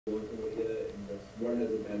working with you, and just what has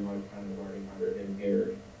it been like kind of learning under him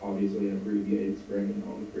here, obviously an abbreviated spring and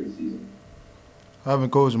on the preseason? Having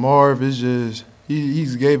Coach Marv is just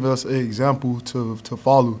he's gave us an example to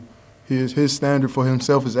follow. His standard for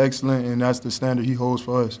himself is excellent, and that's the standard he holds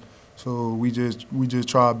for us. So we just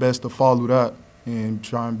try our best to follow that and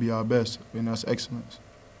try and be our best, and that's excellence.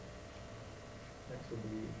 Next will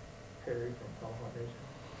be Perry from Tomahawk Nation.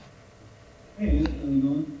 Hey, how's it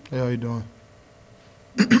going? Hey, how you doing?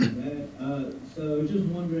 Not too bad. So just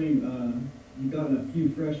wondering, you got a few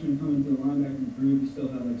freshmen coming to the linebacker group. You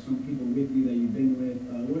still have like some people with you that you've been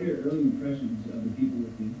with. What are your early impressions of the people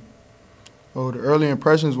with you? Oh, the early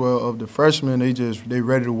impressions, well, of the freshmen, they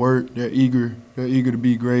ready to work. They're eager to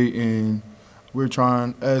be great, and we're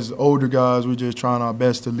trying, as older guys, we're just trying our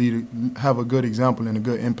best to have a good example and a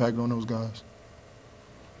good impact on those guys.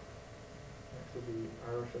 Next will be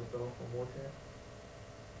Ira Sheffield from Warcamp.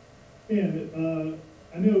 And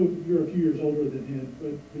I know you're a few years older than him,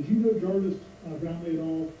 but did you know Jarvis Brownlee at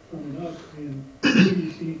all coming up? And what have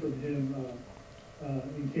you seen from him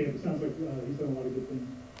in camp? It sounds like he's done a lot of good things.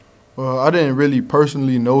 Well, I didn't really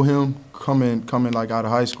personally know him coming like out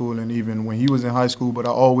of high school and even when he was in high school, but I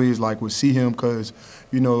always like would see him because,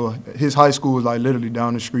 you know, his high school was like literally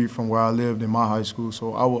down the street from where I lived in my high school,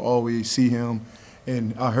 so I would always see him,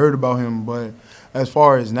 and I heard about him. But as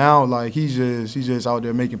far as now, like he's just out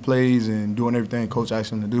there making plays and doing everything Coach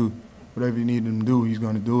asked him to do. Whatever you need him to do, he's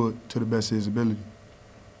going to do it to the best of his ability.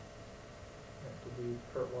 Next will be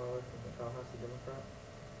Kurt Weiler from the Tallahassee Democrat.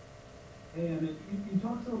 Hey, Emmett, you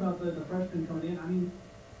talked some about the freshmen coming in. I mean,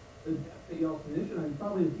 the depth that y'all position, I mean,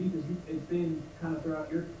 probably as deep as it's been kind of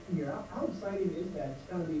throughout your year. How exciting is that? Just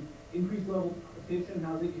kind of the increased level of competition,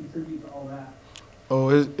 how does it contribute to all that? Oh,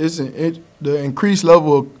 the increased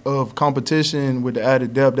level of competition with the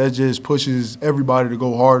added depth, that just pushes everybody to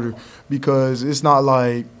go harder, because it's not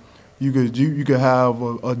like you could have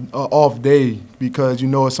a off day because you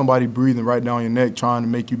know it's somebody breathing right down your neck trying to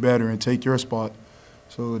make you better and take your spot.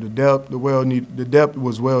 So the depth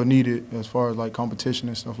was well needed as far as like competition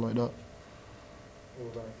and stuff like that. We'll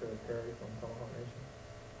go back to Perry from Tomahawk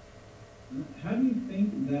Nation. How do you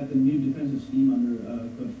think that the new defensive scheme under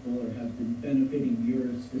Coach Fuller has been benefiting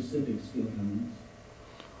your specific skill talents?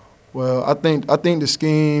 Well, I think the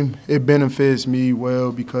scheme, it benefits me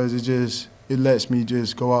well because it lets me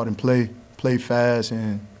just go out and play fast,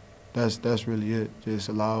 and that's really it. Just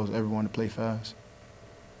allows everyone to play fast.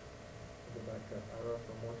 We'll go back to Ira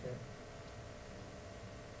from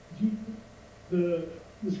Warcamp.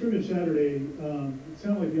 The scrimmage Saturday, it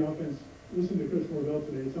sounded like the offense, listening to Coach Norvell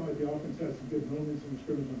today, it sounded like the offense had some good moments in the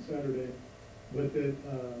scrimmage on Saturday, but that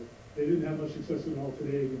they didn't have much success at all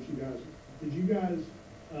today against you guys. Did you guys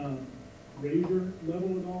raise your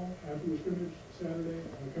level at all after the scrimmage Saturday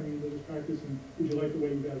coming into this practice, and did you like the way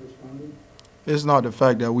you guys responded? It's not the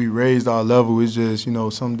fact that we raised our level. It's just, you know,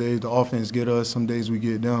 some days the offense get us, some days we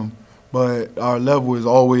get them. But our level is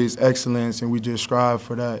always excellence, and we just strive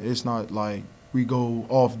for that. It's not like we go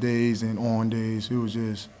off days and on days. It was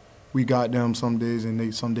just we got them some days,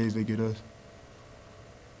 and some days they get us.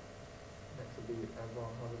 Next will be Avon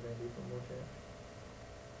Hunter-Vandy from Warcamp.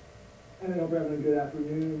 And I hope you're having a good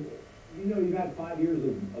afternoon. You know, you've had 5 years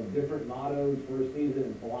of different mottos for a season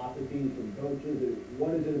and philosophies from coaches.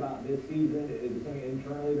 What is it about this season? Is it something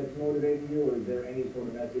internally that's motivating you, or is there any sort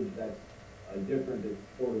of message that's different that's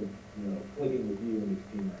sort of, you know, clicking with you and this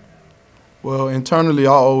team right now? Well, internally,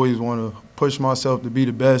 I always want to push myself to be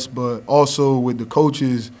the best, but also with the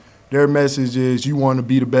coaches, their message is you want to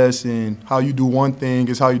be the best, and how you do one thing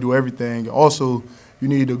is how you do everything. Also, you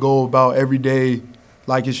need to go about every day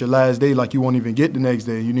like it's your last day, like you won't even get the next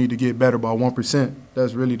day. You need to get better by 1%.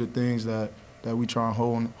 That's really the things that we try and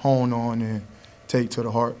hone on and take to the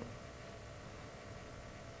heart.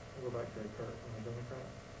 We'll go back to Kurt from the Democrat.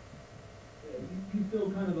 You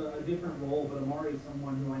fill kind of a different role, but Amari is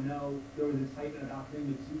someone who I know there was excitement about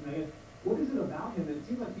him this season. I guess, what is it about him that it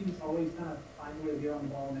seems like he just always kind of finds a way to get on the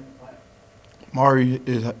ball and make a play? Mari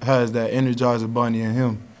has that Energizer bunny in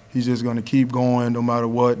him. He's just going to keep going no matter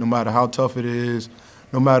what, no matter how tough it is,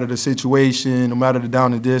 no matter the situation, no matter the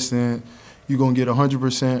down and distance. You're going to get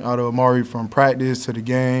 100% out of Amari from practice to the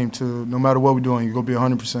game to no matter what we're doing, you're going to be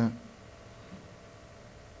 100%. We'll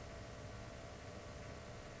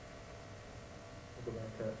go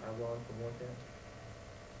back to Avon from Warcamp.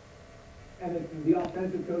 And the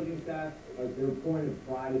offensive coaching staff, like their point of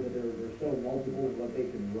pride is that they're so multiple in what they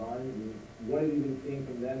can run. What have you been seeing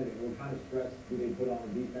from them, and what kind of stress do they put on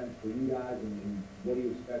the defense for you guys, and what do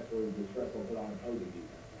you expect for the stress they'll put on opposing defense?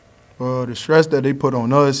 Well, the stress that they put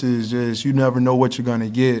on us is just you never know what you're going to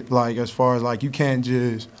get. Like, as far as, like, you can't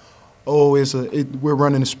just oh, we're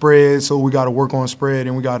running a spread, so we got to work on spread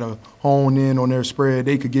and we got to hone in on their spread.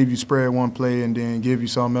 They could give you spread one play and then give you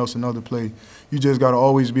something else another play. You just got to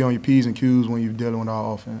always be on your P's and Q's when you're dealing with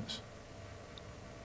our offense.